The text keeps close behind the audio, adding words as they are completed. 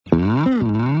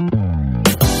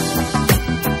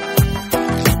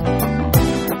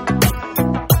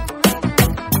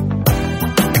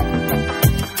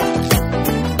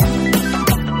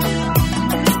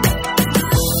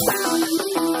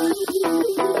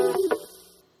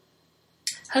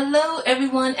Hello,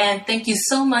 everyone, and thank you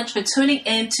so much for tuning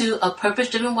in to a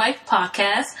Purpose-Driven Wife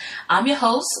podcast. I'm your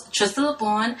host, Trista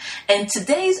LeBorn, and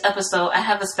today's episode, I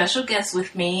have a special guest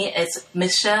with me. It's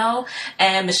Michele,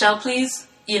 and Michele, please,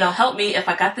 help me if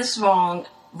I got this wrong.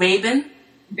 Raven?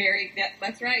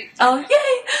 That's right. Oh,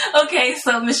 yay! Okay,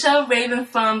 so Michele Raven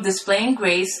from Diplaying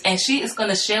Grace, and she is going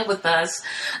to share with us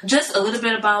just a little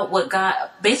bit about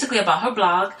about her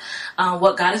blog,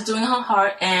 what God is doing in her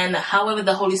heart, and however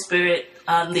the Holy Spirit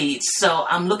leads. So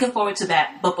I'm looking forward to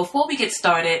that. But before we get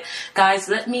started, guys,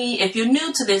 if you're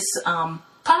new to this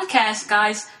podcast,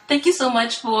 guys, thank you so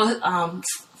much for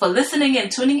listening and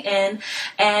tuning in.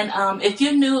 And if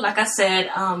you're new, like I said,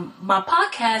 my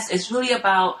podcast is really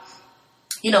about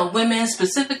women,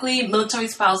 specifically military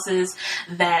spouses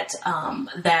that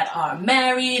are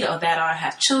married or that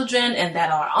have children and that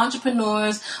are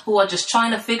entrepreneurs who are just trying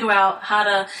to figure out how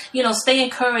to, stay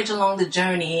encouraged along the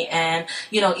journey. And,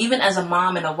 even as a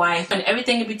mom and a wife and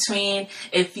everything in between,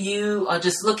 if you are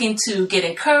just looking to get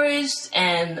encouraged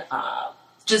and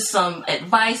just some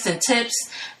advice and tips,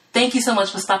 thank you so much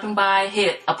for stopping by.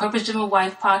 Here, a Purpose-Driven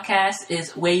Wife podcast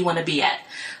is where you want to be at.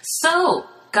 So,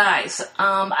 guys,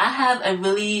 I have a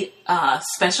really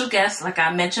special guest, like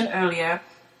I mentioned earlier.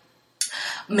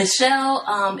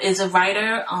 Michele is a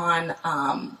writer on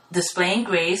Diplaying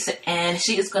Grace, and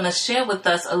she is going to share with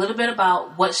us a little bit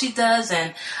about what she does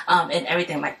and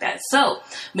everything like that. So,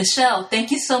 Michele,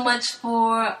 thank you so much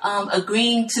for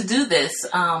agreeing to do this.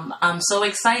 I'm so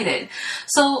excited.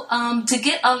 So, to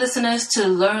get our listeners to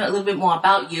learn a little bit more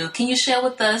about you, can you share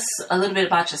with us a little bit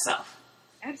about yourself?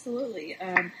 Absolutely.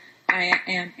 I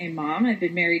am a mom. I've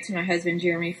been married to my husband,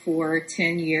 Jeremy, for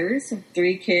 10 years. I have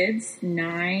 3 kids,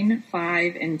 9,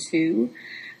 5, and 2.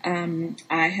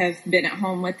 I have been at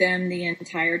home with them the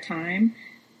entire time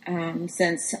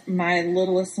since my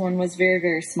littlest one was very,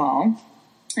 very small.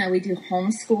 We do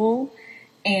homeschool,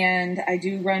 and I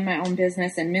do run my own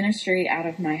business and ministry out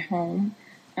of my home.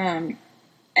 And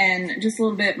just a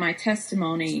little bit, my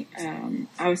testimony,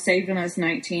 I was saved when I was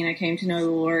 19. I came to know the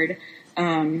Lord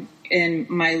in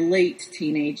my late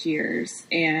teenage years,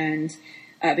 and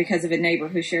because of a neighbor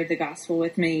who shared the gospel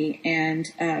with me.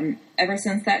 And ever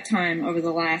since that time, over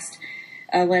the last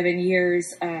 11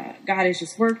 years, God has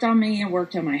just worked on me and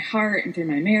worked on my heart and through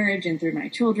my marriage and through my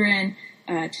children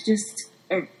to just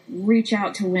reach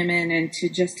out to women and to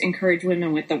just encourage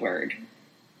women with the word.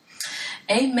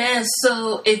 Amen.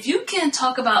 So if you can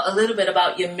talk about a little bit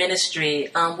about your ministry,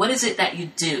 what is it that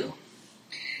you do?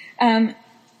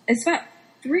 It's about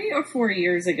 3 or 4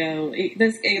 years ago.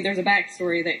 There's a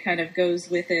backstory that kind of goes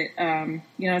with it.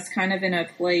 It's kind of in a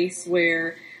place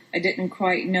where I didn't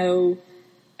quite know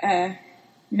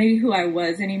maybe who I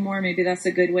was anymore. Maybe that's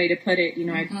a good way to put it.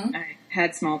 Mm-hmm. I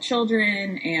had small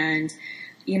children, and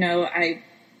I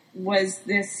was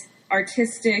this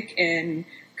artistic and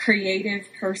creative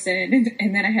person,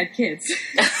 and then I had kids.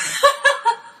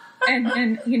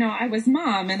 And I was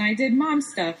mom, and I did mom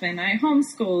stuff, and I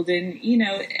homeschooled, and,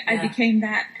 I became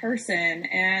that person.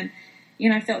 And,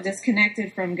 I felt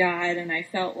disconnected from God, and I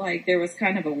felt like there was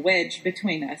kind of a wedge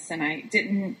between us, and I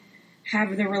didn't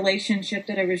have the relationship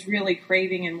that I was really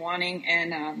craving and wanting.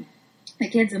 And the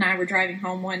kids and I were driving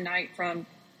home one night from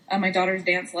my daughter's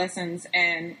dance lessons,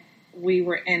 and we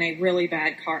were in a really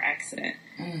bad car accident.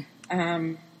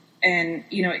 And,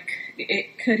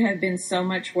 it could have been so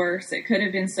much worse. It could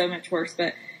have been so much worse,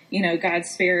 but, God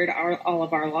spared all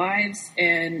of our lives,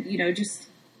 and, just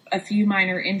a few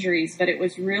minor injuries. But it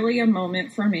was really a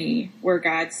moment for me where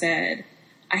God said,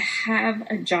 I have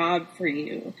a job for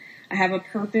you. I have a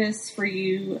purpose for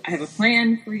you. I have a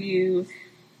plan for you,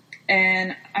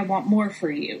 and I want more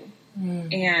for you.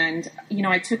 And,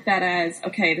 I took that as,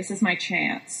 okay, this is my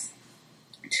chance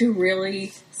to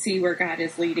really see where God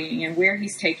is leading and where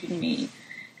He's taking me.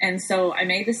 And so I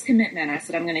made this commitment. I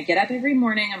said, I'm going to get up every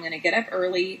morning. I'm going to get up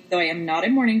early, though I am not a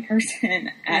morning person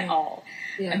at all.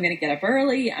 Yeah. I'm going to get up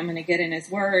early. I'm going to get in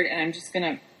His Word, and I'm just going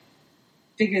to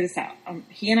figure this out.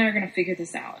 He and I are going to figure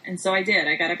this out. And so I did.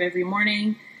 I got up every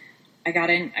morning. I got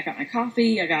my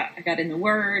coffee. I got in the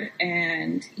Word,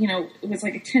 and, it was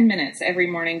like 10 minutes every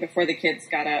morning before the kids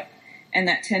got up. And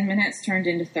that 10 minutes turned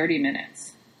into 30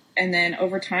 minutes. And then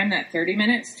over time, that 30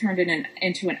 minutes turned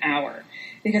into an hour,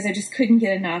 because I just couldn't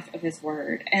get enough of His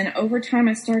Word. And over time,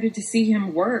 I started to see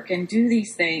Him work and do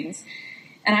these things.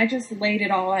 And I just laid it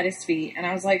all at His feet. And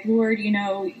I was like, Lord, you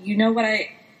know what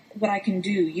I can do.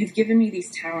 You've given me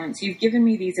these talents. You've given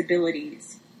me these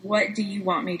abilities. What do you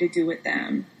want me to do with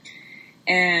them?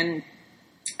 And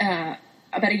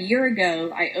about a year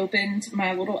ago, I opened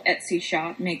my little Etsy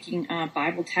shop making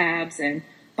Bible tabs and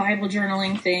Bible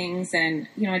journaling things. And,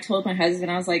 I told my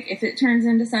husband, I was like, if it turns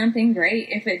into something, great.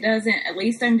 If it doesn't, at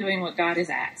least I'm doing what God has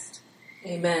asked.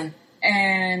 Amen.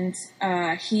 And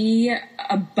he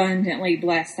abundantly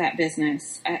blessed that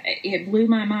business. It blew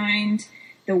my mind.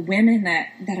 The women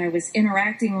that I was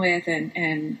interacting with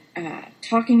and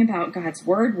talking about God's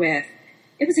word with,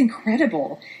 it was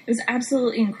incredible. It was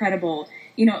absolutely incredible.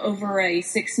 Over a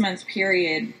 6-month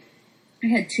period, I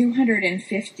had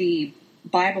 250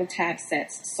 Bible tab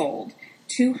sets sold,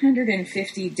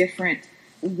 250 different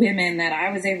women that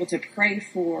I was able to pray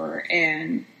for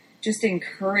and just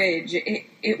encourage.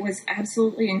 It was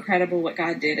absolutely incredible what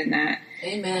God did in that.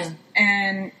 Amen.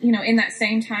 And, in that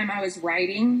same time I was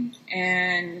writing,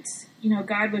 and,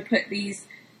 God would put these,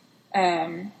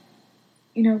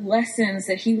 lessons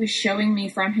that he was showing me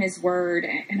from his word.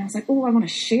 And I was like, oh, I want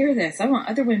to share this. I want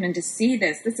other women to see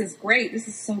this. This is great. This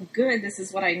is so good. This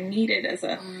is what I needed as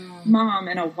a mom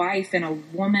and a wife and a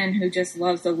woman who just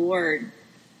loves the Lord.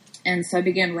 And so I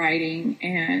began writing,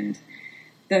 and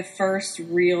the first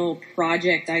real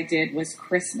project I did was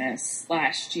Christmas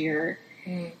last year.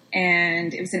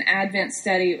 And it was an Advent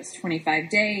study. It was 25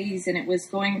 days, and it was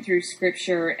going through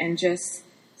scripture and just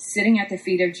sitting at the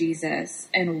feet of Jesus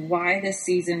and why this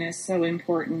season is so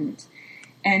important.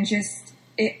 And just,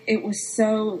 it was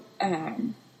so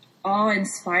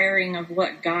awe-inspiring of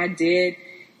what God did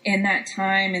in that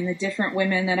time and the different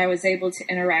women that I was able to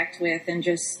interact with and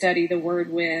just study the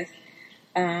word with.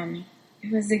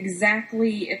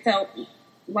 It felt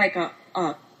like a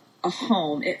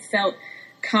home. It felt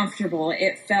comfortable.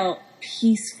 It felt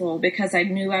peaceful because I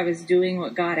knew I was doing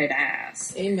what God had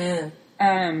asked. Amen.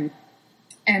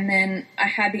 And then I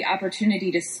had the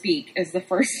opportunity to speak. As the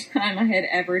first time I had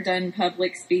ever done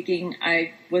public speaking,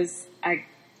 I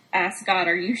asked God,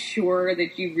 are you sure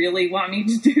that you really want me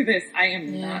to do this? I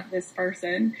am not this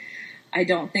person. I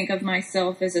don't think of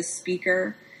myself as a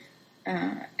speaker.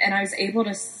 And I was able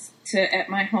to at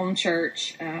my home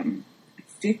church,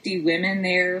 50 women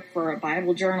there for a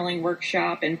Bible journaling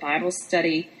workshop and Bible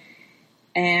study.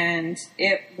 And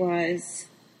it was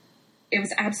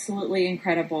absolutely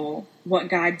incredible what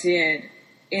God did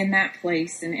in that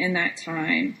place and in that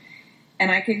time.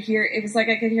 And it was like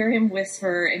I could hear him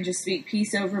whisper and just speak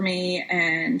peace over me.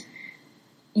 And,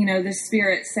 the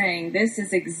Spirit saying, this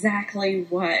is exactly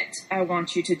what I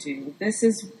want you to do. This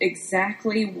is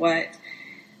exactly what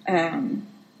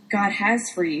God has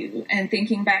for you. And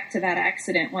thinking back to that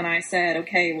accident when I said,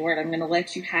 okay, Lord, I'm going to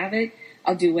let you have it.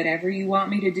 I'll do whatever you want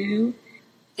me to do.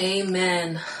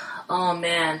 Amen. Oh,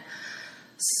 man.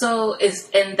 So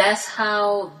and that's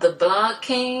how the blog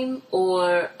came,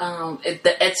 or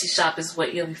the Etsy shop is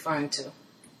what you're referring to?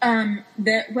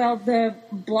 The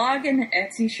blog and the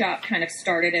Etsy shop kind of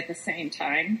started at the same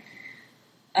time.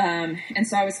 And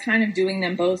so I was kind of doing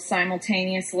them both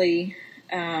simultaneously.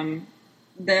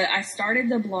 I started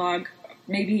the blog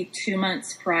maybe 2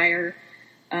 months prior,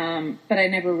 but I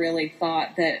never really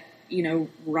thought that,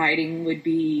 writing would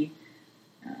be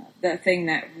the thing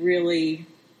that really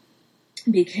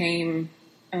became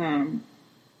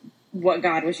what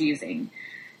God was using.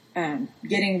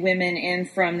 Getting women in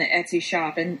from the Etsy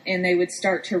shop, and they would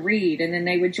start to read, and then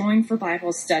they would join for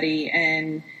Bible study,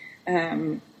 and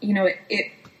the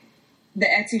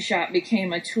Etsy shop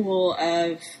became a tool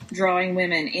of drawing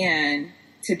women in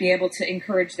to be able to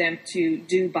encourage them to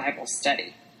do Bible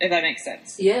study, if that makes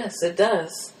sense. Yes, it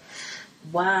does.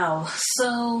 Wow.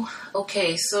 So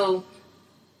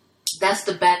that's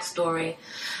the backstory.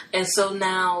 And so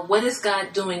now, what is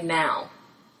God doing now?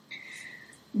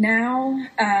 Now,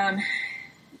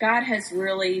 God has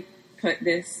really put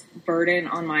this burden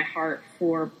on my heart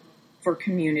for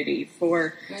community,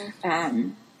 for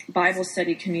Bible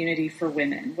study community for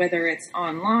women, whether it's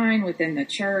online, within the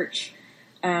church,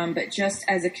 but just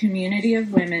as a community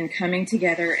of women coming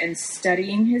together and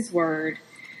studying His Word,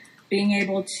 being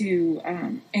able to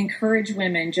encourage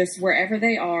women just wherever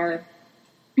they are.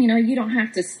 You don't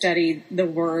have to study the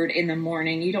Word in the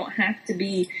morning. You don't have to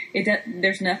be,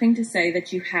 there's nothing to say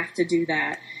that you have to do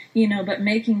that, but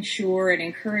making sure and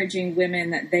encouraging women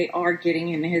that they are getting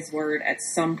in His Word at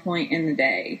some point in the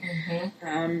day.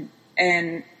 Mm-hmm.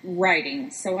 And writing.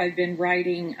 So I've been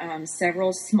writing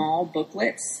several small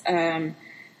booklets.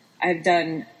 I've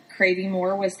done Craving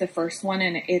More was the first one,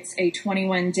 and it's a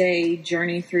 21-day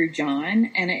journey through John,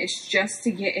 and it's just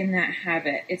to get in that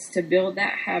habit. It's to build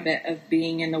that habit of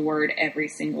being in the Word every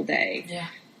single day. Yeah.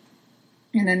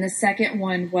 And then the second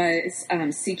one was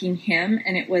Seeking Him,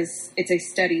 and it's a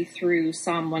study through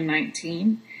Psalm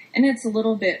 119, and it's a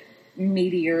little bit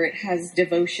meatier. It has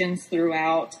devotions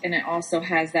throughout, and it also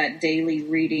has that daily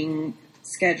reading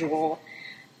schedule.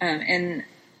 And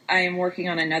I am working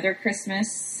on another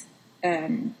Christmas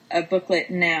a booklet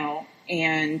now,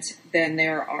 and then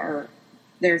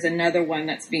there's another one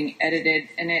that's being edited,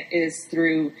 and it is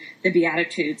through the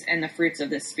Beatitudes and the fruits of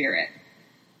the Spirit.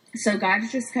 So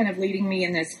God's just kind of leading me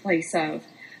in this place of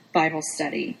Bible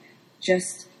study.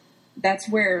 Just that's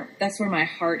where my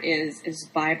heart is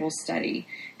Bible study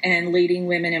and leading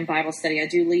women in Bible study. I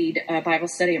do lead a Bible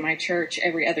study at my church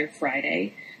every other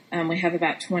Friday. We have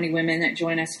about 20 women that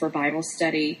join us for Bible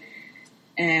study,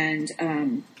 and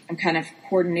I'm kind of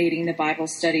coordinating the Bible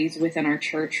studies within our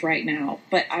church right now.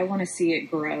 But I want to see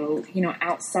it grow,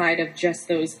 outside of just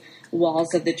those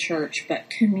walls of the church, but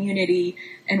community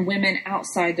and women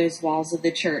outside those walls of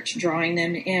the church, drawing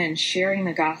them in, sharing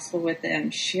the gospel with them,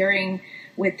 sharing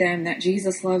with them that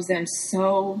Jesus loves them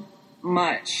so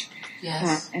much.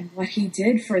 Yes. And what he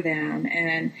did for them,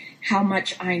 and how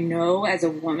much I know as a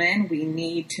woman, we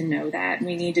need to know that.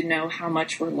 We need to know how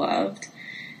much we're loved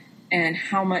and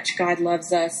how much God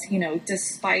loves us,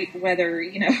 despite whether,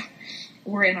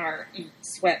 we're in our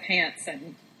sweatpants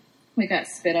and we got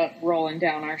spit up rolling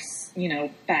down our,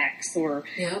 backs, or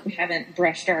we haven't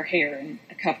brushed our hair in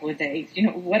a couple of days,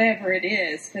 whatever it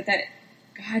is, but that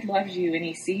God loves you and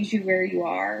he sees you where you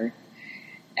are.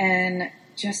 And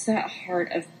just that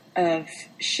heart of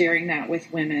sharing that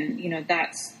with women,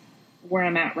 that's where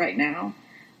I'm at right now.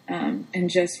 And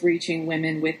just reaching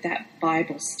women with that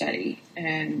Bible study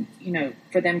and,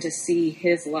 for them to see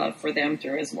his love for them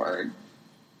through his word.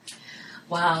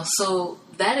 Wow. So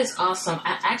that is awesome.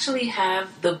 I actually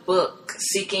have the book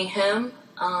Seeking Him.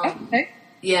 Okay.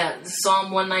 Yeah.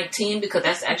 Psalm 119, because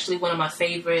that's actually one of my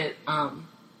favorite,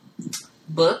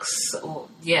 books.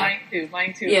 Yeah.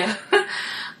 Mine too. Yeah.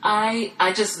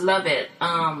 I just love it.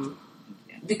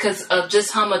 Because of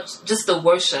just how much, just the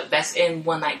worship that's in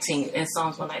 119, in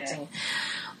Psalms 119. Yeah.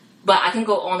 But I can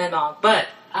go on and on. But,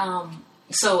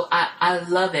 so I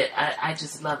love it. I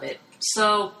just love it.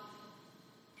 So,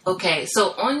 okay.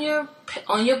 So on your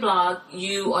blog,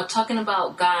 you are talking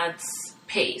about God's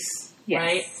pace, yes.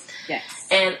 right? Yes.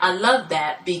 And I love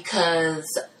that, because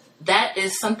that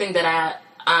is something that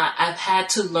I've had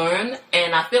to learn,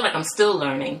 and I feel like I'm still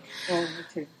learning. Oh, me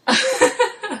too.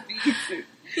 Me too.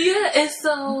 Yeah, and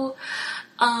so,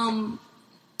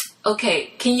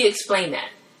 okay, can you explain that?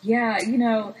 Yeah,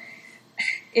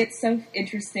 it's so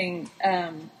interesting,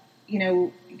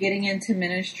 getting into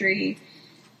ministry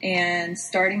and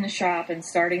starting the shop and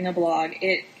starting the blog.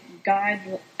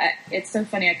 It's so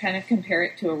funny. I kind of compare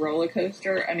it to a roller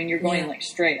coaster. I mean, you're going like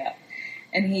straight up,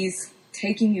 and he's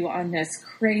taking you on this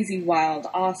crazy, wild,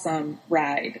 awesome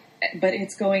ride, but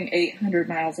it's going 800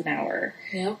 miles an hour.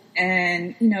 Yep.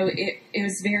 And,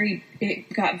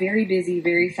 it got very busy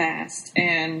very fast.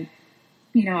 And,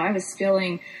 I was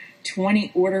filling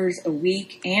 20 orders a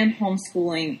week and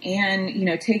homeschooling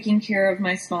and, taking care of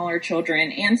my smaller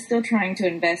children and still trying to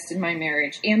invest in my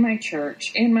marriage and my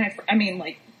church and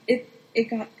it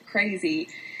got crazy.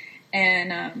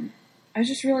 And, I was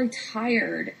just really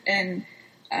tired, and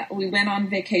we went on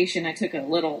vacation. I took a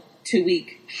little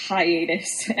 2-week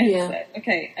hiatus and said,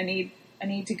 okay, I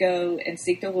need to go and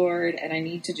seek the Lord, and I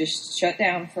need to just shut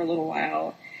down for a little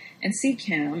while and seek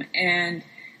him. And,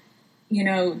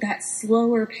 that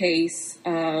slower pace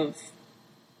of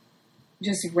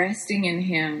just resting in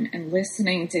him and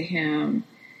listening to him,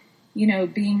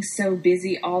 being so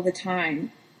busy all the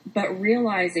time, but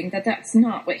realizing that that's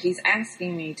not what he's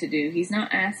asking me to do. He's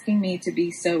not asking me to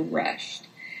be so rushed.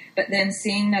 But then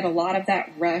seeing that a lot of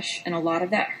that rush and a lot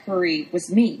of that hurry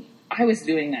was me. I was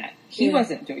doing that. He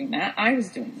wasn't doing that. I was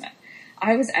doing that.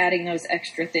 I was adding those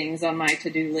extra things on my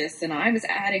to-do list, and I was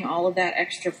adding all of that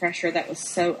extra pressure that was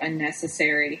so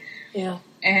unnecessary. Yeah.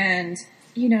 And,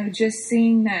 just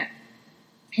seeing that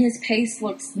his pace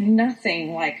looks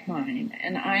nothing like mine.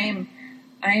 And I'm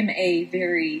a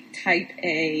very type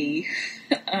A,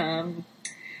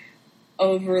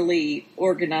 overly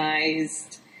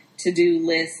organized, to-do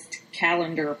list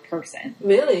calendar person.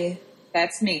 Really?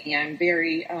 That's me. I'm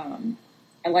very,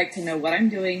 I like to know what I'm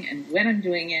doing and when I'm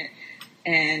doing it.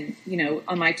 And,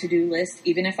 on my to-do list,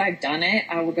 even if I've done it,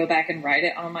 I will go back and write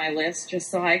it on my list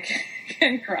just so I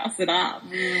can cross it off.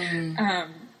 And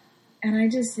I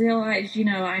just realized,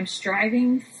 I'm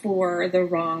striving for the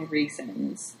wrong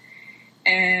reasons.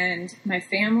 And my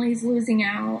family's losing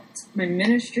out. My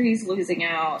ministry's losing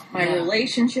out. My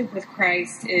relationship with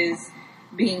Christ is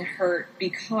being hurt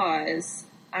because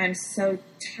I'm so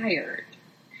tired.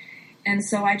 And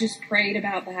so I just prayed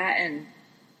about that, and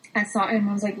I saw him.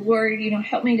 I was like, Lord,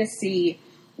 help me to see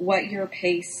what your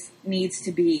pace needs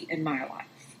to be in my life,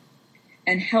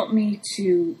 and help me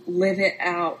to live it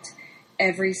out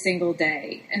every single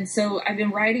day. And so I've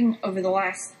been writing over the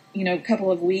last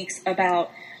couple of weeks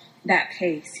about that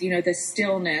pace, the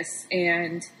stillness,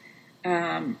 and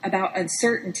about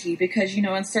uncertainty, because,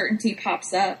 uncertainty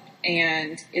pops up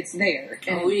and it's there.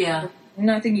 And Oh, yeah.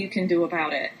 nothing you can do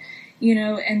about it,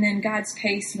 and then God's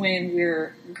pace when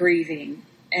we're grieving.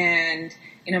 And,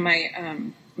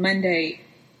 my Monday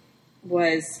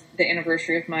was the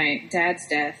anniversary of my dad's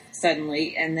death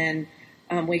suddenly. And then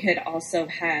we had also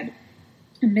had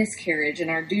a miscarriage, and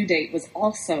our due date was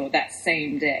also that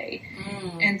same day.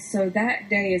 And so that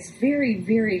day is very,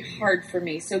 very hard for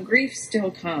me. So grief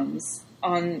still comes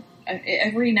on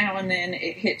every now and then.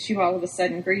 It hits you all of a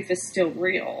sudden. Grief is still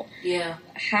real. Yeah.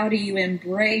 How do you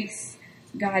embrace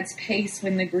God's pace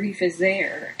when the grief is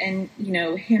there? And,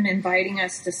 him inviting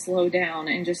us to slow down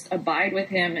and just abide with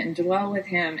him and dwell with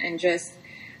him and just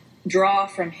draw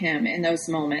from him in those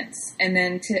moments. And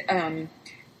then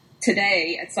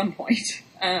today, at some point,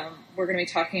 we're going to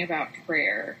be talking about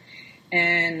prayer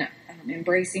and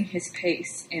embracing his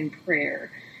pace in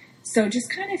prayer. So just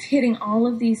kind of hitting all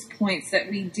of these points that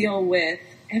we deal with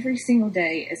every single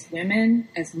day as women,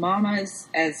 as mamas,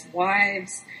 as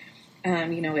wives,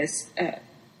 as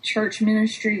church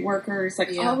ministry workers,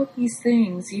 all of these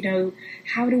things,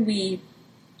 how do we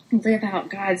live out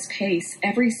God's pace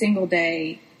every single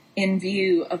day in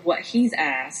view of what he's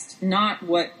asked, not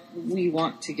what we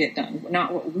want to get done,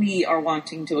 not what we are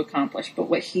wanting to accomplish, but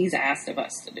what he's asked of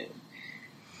us to do.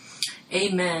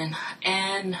 Amen.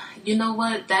 And you know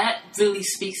what? That really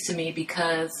speaks to me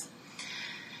because,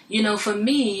 for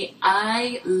me,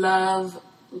 I love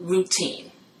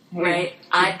routine, right?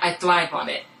 Yeah. I thrive on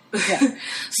it. Yeah.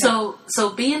 So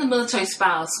being a military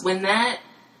spouse, when I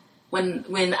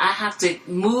have to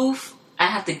move, I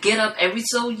have to get up every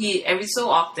so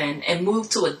often and move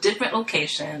to a different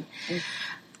location,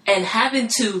 and having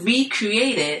to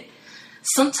recreate it,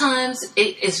 sometimes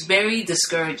it is very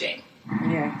discouraging.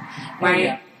 Yeah. Right?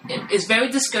 Yeah. It's very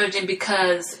discouraging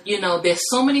because, there's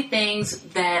so many things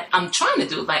that I'm trying to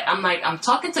do. I'm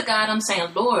talking to God. I'm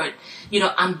saying, Lord,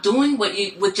 I'm doing what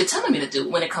you're telling me to do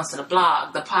when it comes to the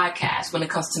blog, the podcast, when it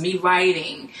comes to me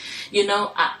writing,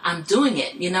 I'm doing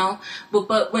it,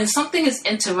 but when something is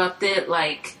interrupted,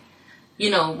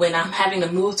 when I'm having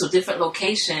to move to a different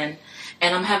location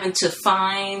and I'm having to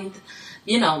find,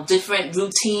 different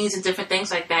routines and different things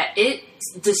like that, it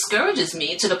discourages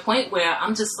me to the point where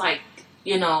I'm just like,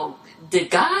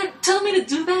 did God tell me to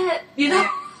do that?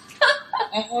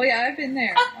 Oh yeah, I've been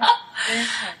there.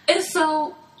 And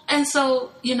so,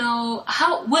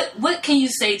 what can you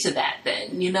say to that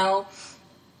then,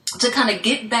 to kind of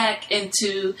get back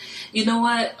into,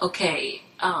 okay,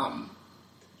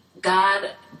 God,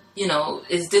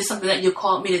 is this something that you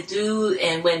called me to do?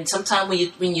 And when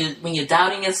you're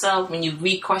doubting yourself, when you're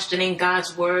re-questioning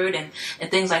God's word and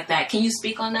things like that, can you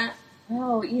speak on that?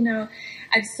 Oh,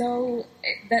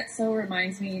 that so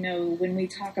reminds me, when we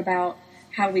talk about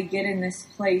how we get in this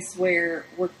place where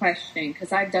we're questioning,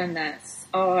 because I've done that.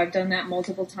 Oh, I've done that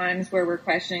multiple times where we're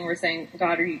questioning, we're saying,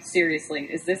 God, are you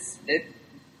seriously, is this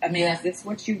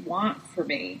what you want for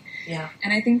me? Yeah.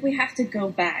 And I think we have to go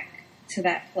back to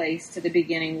that place, to the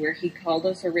beginning where he called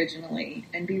us originally,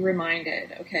 and be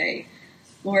reminded, okay,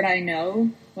 Lord, I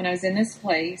know when I was in this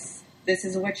place, this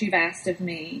is what you've asked of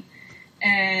me.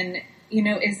 And,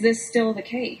 is this still the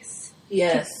case?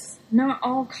 Yes. Not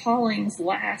all callings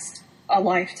last a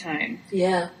lifetime.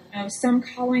 Yeah. Some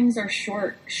callings are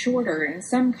shorter, and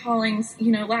some callings,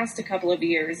 last a couple of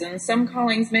years, and some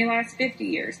callings may last 50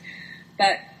 years.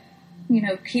 But,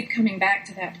 keep coming back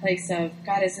to that place of,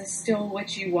 God, is this still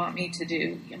what you want me to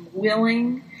do? I'm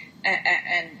willing,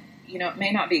 and it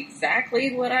may not be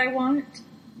exactly what I want,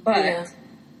 but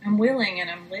I'm willing and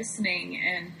I'm listening,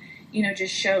 and,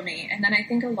 just show me. And then I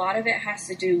think a lot of it has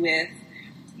to do with,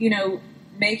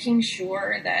 making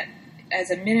sure that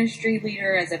as a ministry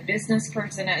leader, as a business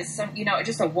person, as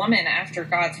just a woman after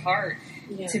God's heart,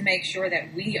 to make sure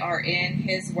that we are in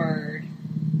his word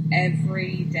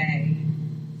every day.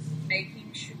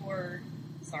 Making sure,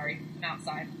 I'm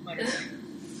outside, motorcycle.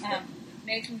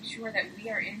 Making sure that we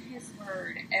are in his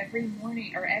word every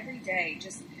morning or every day,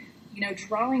 just,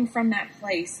 drawing from that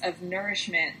place of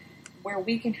nourishment where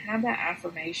we can have that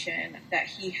affirmation that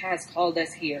he has called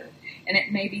us here. And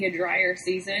it may be a drier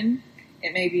season,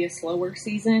 it may be a slower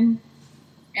season,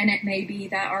 and it may be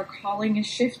that our calling is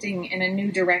shifting in a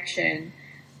new direction.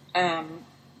 I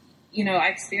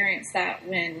experienced that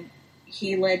when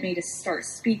he led me to start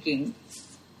speaking.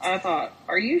 I thought,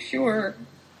 are you sure?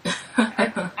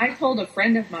 I told a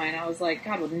friend of mine, I was like,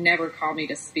 God would never call me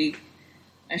to speak.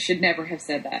 I should never have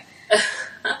said that.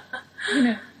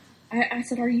 I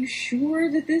said, are you sure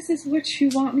that this is what you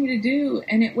want me to do?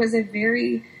 And it was a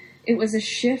very it was a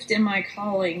shift in my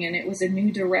calling, and it was a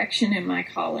new direction in my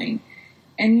calling.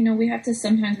 And, you know, we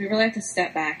really have to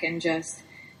step back and just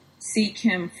seek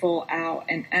him full out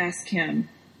and ask him,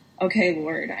 okay,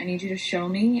 Lord, I need you to show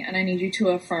me, and I need you to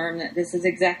affirm that this is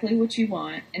exactly what you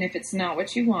want. And if it's not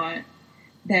what you want,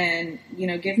 then, you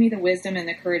know, give me the wisdom and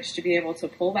the courage to be able to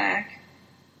pull back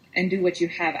and do what you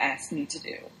have asked me to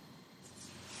do.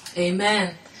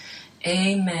 Amen.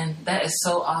 Amen. That is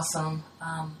so awesome.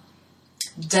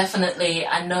 Definitely,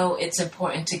 I know it's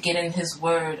important to get in his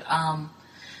word.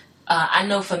 I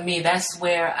know for me, that's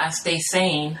where I stay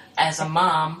sane as a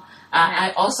mom.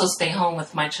 I also stay home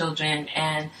with my children,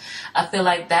 and I feel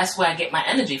like that's where I get my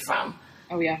energy from.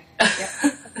 Oh, yeah.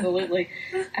 Yeah, absolutely.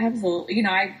 Absolutely. You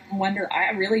know,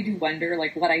 I really do wonder,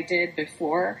 like, what I did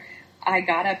before I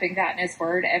got up and got in his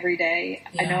word every day.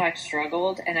 Yeah. I know I've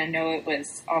struggled, and I know it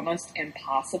was almost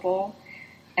impossible.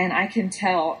 And I can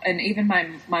tell, and even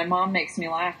my mom makes me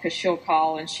laugh because she'll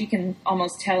call and she can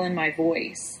almost tell in my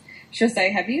voice. She'll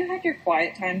say, have you had your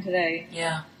quiet time today?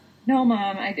 Yeah. No,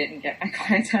 Mom, I didn't get my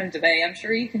quiet time today. I'm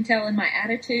sure you can tell in my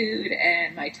attitude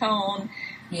and my tone.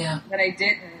 Yeah. But I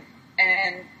didn't.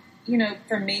 And, you know,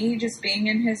 for me, just being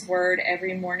in his word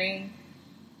every morning,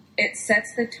 it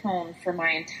sets the tone for my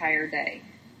entire day.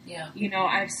 Yeah. You know,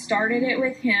 I've started it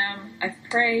with him. I've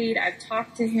prayed. I've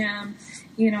talked to him.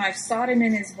 You know, I've sought him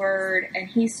in his word, and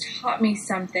he's taught me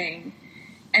something.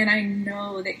 And I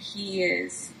know that he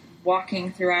is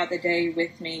walking throughout the day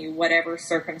with me, whatever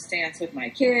circumstance, with my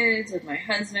kids, with my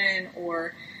husband,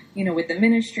 or, you know, with the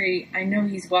ministry. I know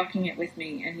he's walking it with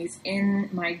me, and he's in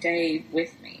my day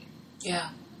with me. Yeah.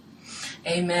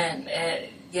 Amen.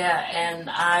 Yeah, and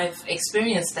I've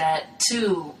experienced that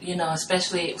too, you know,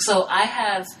 especially, so I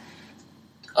have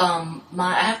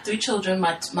I have 3 children.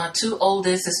 My 2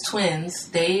 oldest is twins.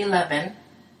 They're 11.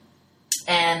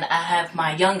 And I have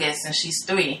my youngest, and she's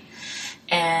 3.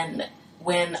 And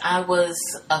when I was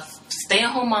a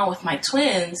stay-at-home mom with my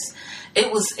twins,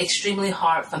 it was extremely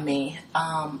hard for me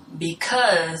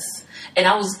because, and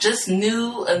I was just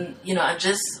new, and, you know, I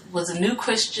just was a new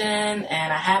Christian,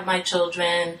 and I had my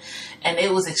children, and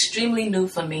it was extremely new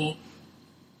for me.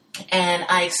 And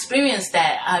I experienced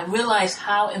that. I realized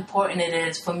how important it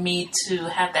is for me to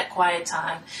have that quiet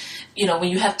time. You know, when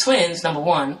you have twins, number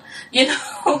one, you know.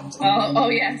 Oh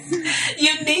yes.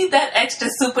 You need that extra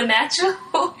supernatural.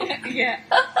 Yeah.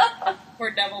 For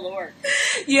double the work.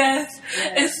 Yes.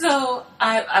 And so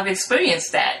I've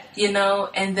experienced that, you know,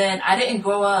 and then I didn't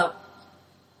grow up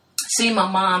seeing my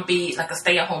mom be like a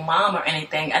stay-at-home mom or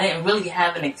anything. I didn't really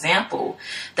have an example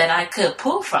that I could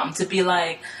pull from to be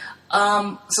like,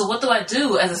 so what do I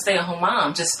do as a stay-at-home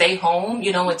mom? Just stay home,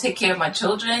 you know, and take care of my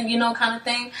children, you know, kind of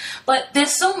thing. But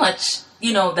there's so much,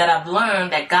 you know, that I've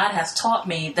learned that God has taught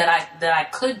me that I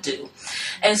could do.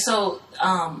 And so,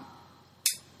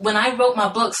 when I wrote my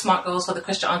book, Smart Goals for the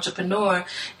Christian Entrepreneur,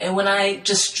 and when I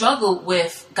just struggled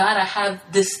with, God, I have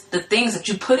the things that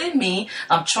you put in me,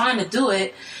 I'm trying to do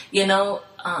it, you know,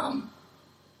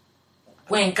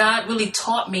 when God really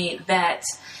taught me that,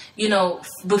 you know,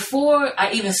 before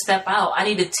I even step out, I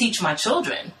need to teach my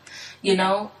children, you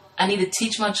know, I need to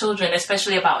teach my children,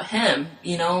 especially about him,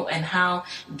 you know, and how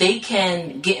they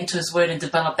can get into his word and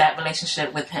develop that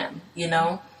relationship with him, you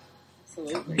know.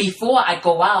 Absolutely. Before I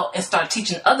go out and start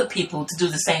teaching other people to do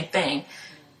the same thing,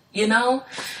 you know?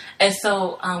 And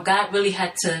so God really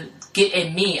had to get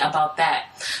in me about that.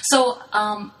 So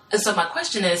my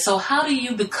question is, so how do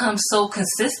you become so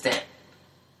consistent?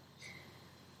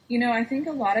 You know, I think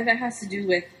a lot of it has to do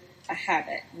with a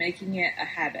habit, making it a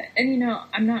habit. And, you know,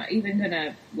 I'm not even going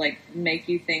to, like, make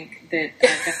you think that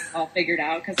I've got it all figured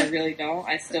out, because I really don't.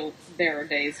 There are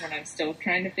days when I'm still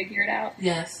trying to figure it out.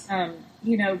 Yes.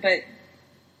 You know, but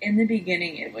in the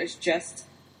beginning, it was just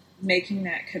making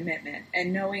that commitment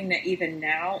and knowing that even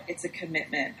now it's a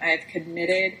commitment. I have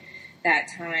committed that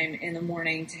time in the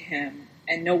morning to him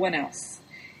and no one else.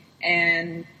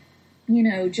 And, you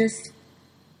know, just,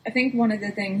 I think one of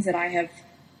the things that I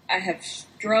have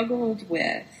struggled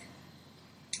with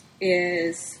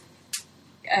is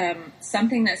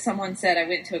something that someone said. I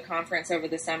went to a conference over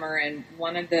the summer, and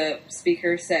one of the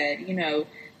speakers said, you know,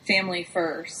 family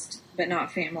first, but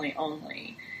not family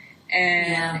only.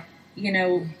 And, you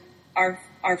know,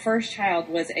 our first child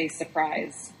was a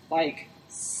surprise, like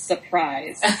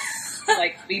surprise.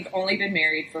 Like, we've only been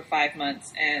married for 5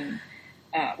 months, and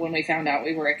when we found out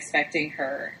we were expecting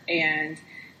her, and,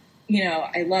 you know,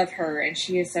 I love her, and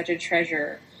she is such a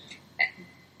treasure.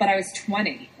 But I was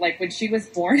 20. Like, when she was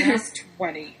born, I was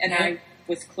 20, and I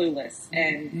was clueless.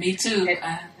 And me too.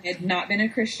 Had not been a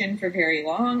Christian for very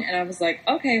long, and I was like,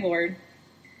 okay, Lord,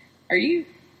 are you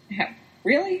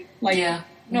really? Like,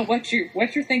 know what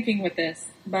you're thinking with this,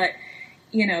 but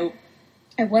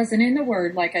I wasn't in the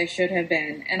Word like I should have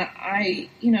been, and I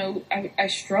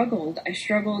struggled. I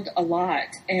struggled a lot,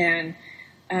 and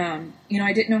I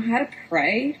didn't know how to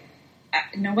pray.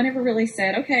 No one ever really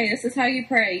said, "Okay, this is how you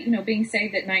pray." Being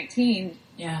saved at 19,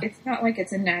 it's not like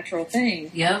it's a natural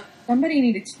thing. Yep. Somebody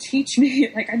needed to teach me.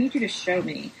 Like, I need you to show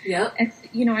me. Yep.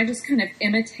 And I just kind of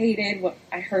imitated what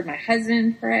I heard my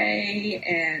husband pray,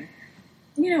 and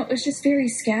it was just very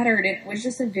scattered, and it was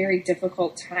just a very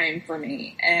difficult time for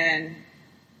me. And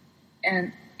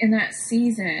in that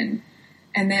season,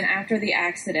 and then after the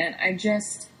accident,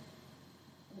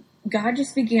 God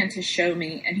just began to show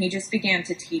me, and he just began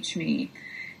to teach me,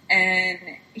 and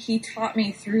he taught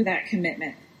me through that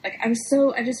commitment. Like, I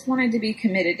just wanted to be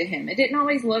committed to him. It didn't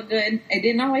always look good. It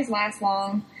didn't always last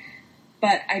long,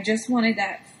 but I just wanted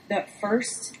that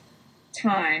first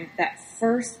time, that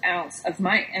first ounce of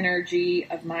my energy,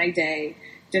 of my day,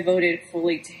 devoted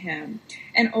fully to him.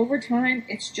 And over time,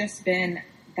 it's just been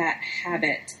that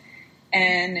habit.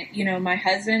 And, my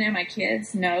husband and my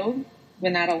kids know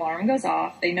when that alarm goes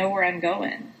off, they know where I'm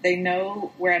going. They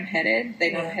know where I'm headed.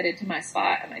 They know I'm headed to my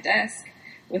spot at my desk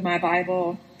with my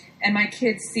Bible. And my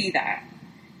kids see that.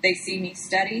 They see me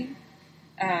study.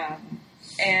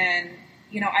 And,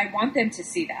 I want them to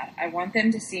see that. I want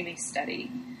them to see me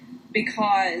study,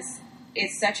 because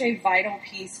it's such a vital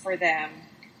piece for them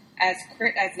as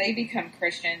they become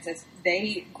Christians, as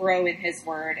they grow in his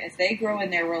word, as they grow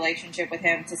in their relationship with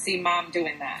him, to see mom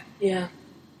doing that. Yeah.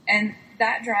 And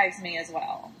that drives me as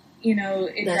well.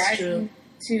 It That's drives true. me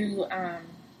to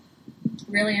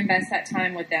really invest that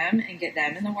time with them and get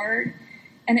them in the word.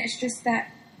 And it's just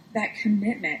that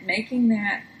commitment, making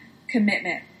that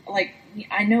commitment. Like,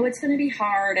 I know it's going to be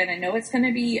hard, and I know it's going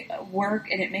to be work,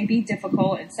 and it may be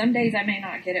difficult, and some days I may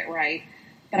not get it right,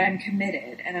 but I'm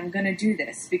committed, and I'm going to do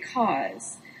this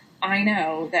because I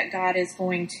know that God is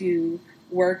going to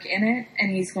work in it,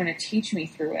 and he's going to teach me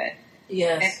through it.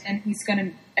 Yes. And he's going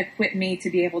to equip me to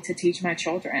be able to teach my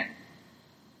children.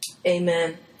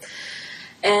 Amen.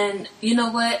 And you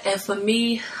know what? And for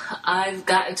me, I've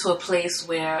gotten to a place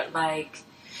where, like,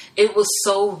 it was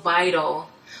so vital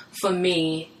for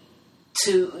me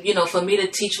to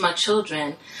teach my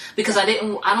children, because I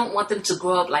don't want them to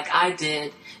grow up like I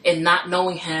did, and not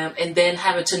knowing him, and then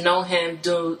having to know him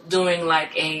during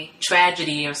like a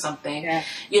tragedy or something.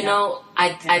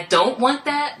 I don't want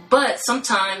that, but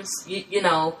sometimes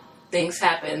things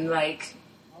happen. Like,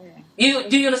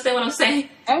 do you understand what I'm saying?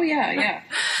 Oh yeah.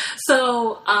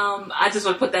 So I just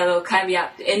want to put that little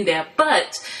caveat in there.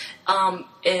 But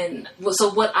so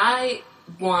what I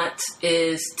want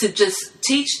is to just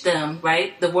teach them,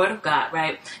 right, the Word of God,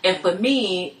 right? And for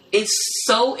me, it's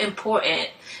so important,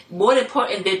 more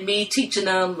important than me teaching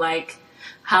them like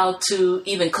how to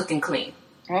even cook and clean.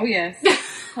 Oh yes.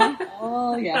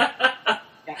 Oh yeah.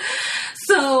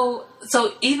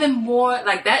 So even more,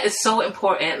 like, that is so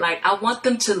important. Like, I want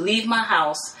them to leave my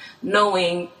house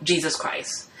knowing Jesus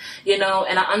Christ, and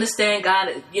I understand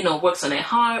God, works on their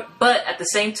heart, but at the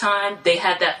same time, they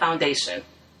have that foundation.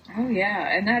 Oh yeah.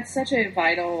 And that's such a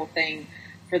vital thing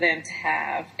for them to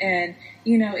have. And,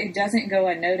 it doesn't go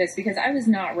unnoticed, because I was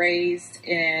not raised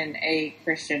in a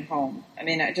Christian home. I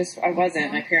mean, I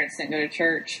wasn't. My parents didn't go to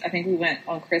church. I think we went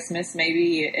on Christmas,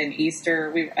 maybe, and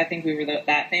Easter. I think we were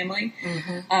that family.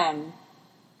 Mm-hmm.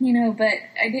 But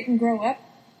I didn't grow up.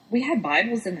 We had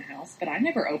Bibles in the house, but I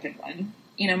never opened one.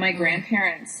 My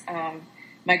grandparents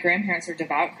are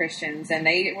devout Christians, and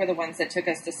they were the ones that took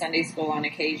us to Sunday school on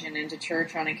occasion and to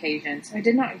church on occasion. So I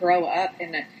did not grow up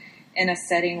in a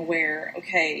setting where,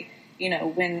 okay,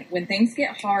 when things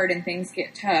get hard and things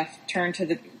get tough, turn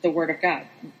to the Word of God.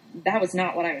 That was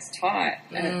not what I was taught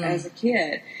as a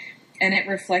kid. And it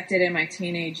reflected in my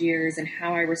teenage years and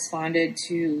how I responded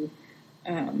to,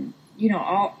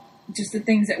 all just the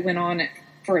things that went on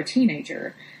for a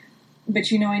teenager. But,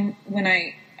 when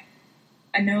I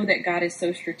know that God is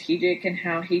so strategic in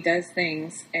how he does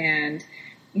things, and,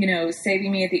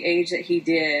 saving me at the age that he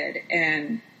did,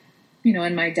 and,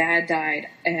 and my dad died,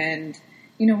 and,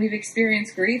 we've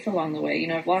experienced grief along the way.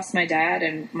 I've lost my dad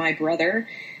and my brother,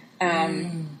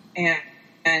 and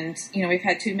we've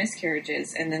had 2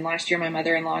 miscarriages, and then last year my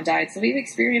mother-in-law died. So we've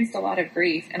experienced a lot of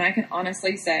grief, and I can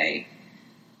honestly say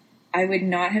I would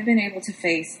not have been able to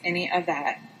face any of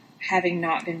that having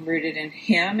not been rooted in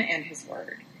him and his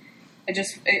word.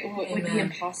 It would be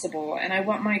impossible. And I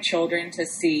want my children to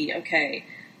see, okay,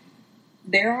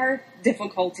 there are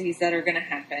difficulties that are going to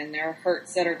happen. There are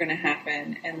hurts that are going to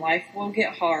happen, and life will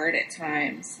get hard at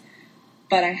times.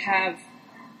 But I have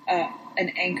an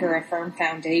anchor, a firm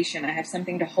foundation. I have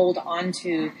something to hold on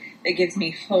to that gives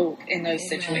me hope in those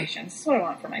situations. That's what I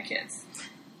want for my kids.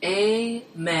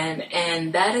 Amen.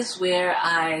 And that is where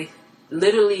I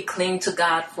literally cling to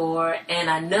God for, and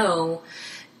I know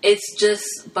it's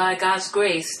just by God's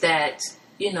grace that,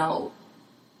 it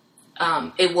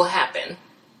will happen.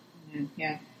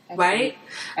 Yeah. Absolutely. Right?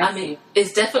 Absolutely. I mean,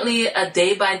 it's definitely a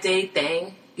day-by-day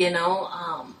thing,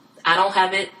 I don't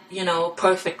have it,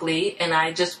 perfectly, and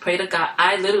I just pray to God.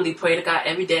 I literally pray to God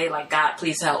every day, like, God,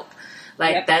 please help.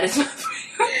 Like, that is my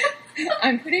prayer.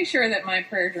 I'm pretty sure that my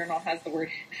prayer journal has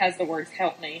the words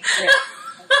 "help me."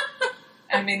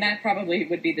 I mean, that probably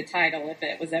would be the title if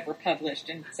it was ever published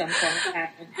in some form of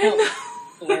pattern. Help me,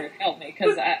 Lord, help me,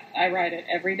 because I write it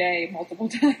every day, multiple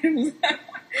times.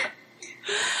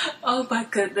 Oh my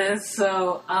goodness!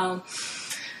 So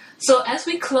as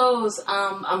we close,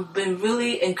 I've been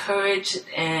really encouraged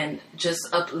and just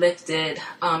uplifted.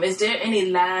 Is there any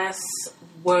last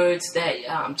words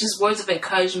that, just words of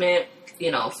encouragement,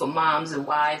 for moms and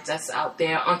wives that's out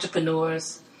there,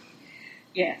 entrepreneurs?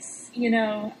 Yes.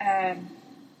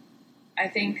 I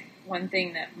think one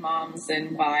thing that moms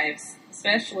and wives,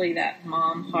 especially that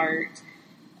mom heart,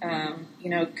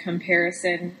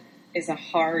 comparison is a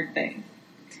hard thing.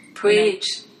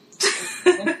 Preach.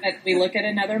 We look at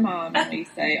another mom and we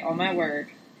say, oh my word,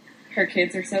 her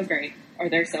kids are so great, or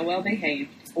they're so well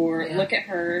behaved, or look at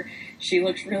her, she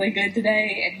looks really good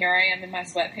today, and here I am in my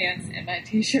sweatpants and my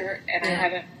t-shirt, and I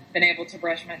haven't been able to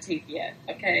brush my teeth yet.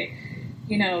 Okay.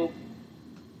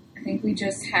 I think we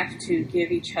just have to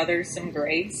give each other some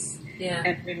grace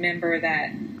and remember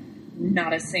that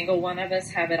not a single one of us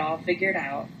have it all figured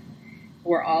out.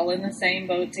 We're all in the same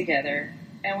boat together.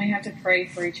 And we have to pray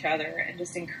for each other and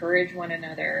just encourage one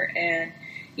another. And,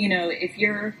 if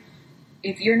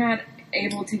you're not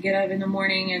able to get up in the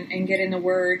morning and get in the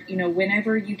Word,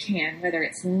 whenever you can, whether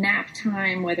it's nap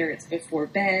time, whether it's before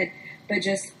bed, but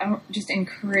just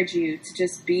encourage you to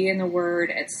just be in the Word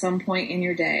at some point in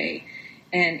your day.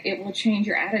 And it will change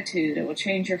your attitude. It will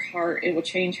change your heart. It will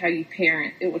change how you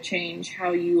parent. It will change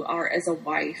how you are as a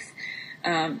wife.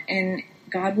 And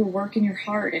God will work in your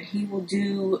heart, and He will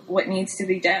do what needs to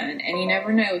be done. And you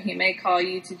never know, He may call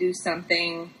you to do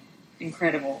something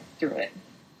incredible through it.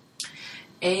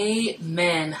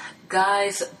 Amen.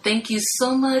 Guys, thank you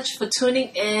so much for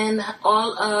tuning in.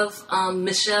 All of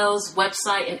Michele's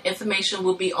website and information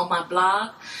will be on my blog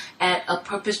at A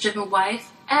Purpose Driven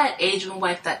Wife at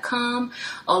adrivenwife.com.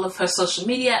 All of her social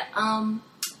media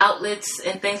outlets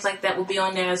and things like that will be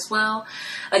on there as well.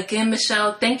 Again,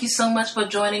 Michele, thank you so much for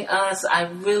joining us. I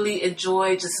really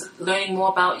enjoyed just learning more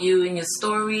about you and your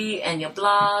story and your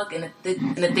blog and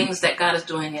the things that God is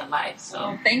doing in your life.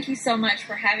 So, thank you so much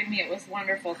for having me. It was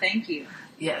wonderful. Thank you.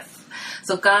 Yes.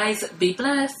 So, guys, be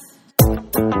blessed.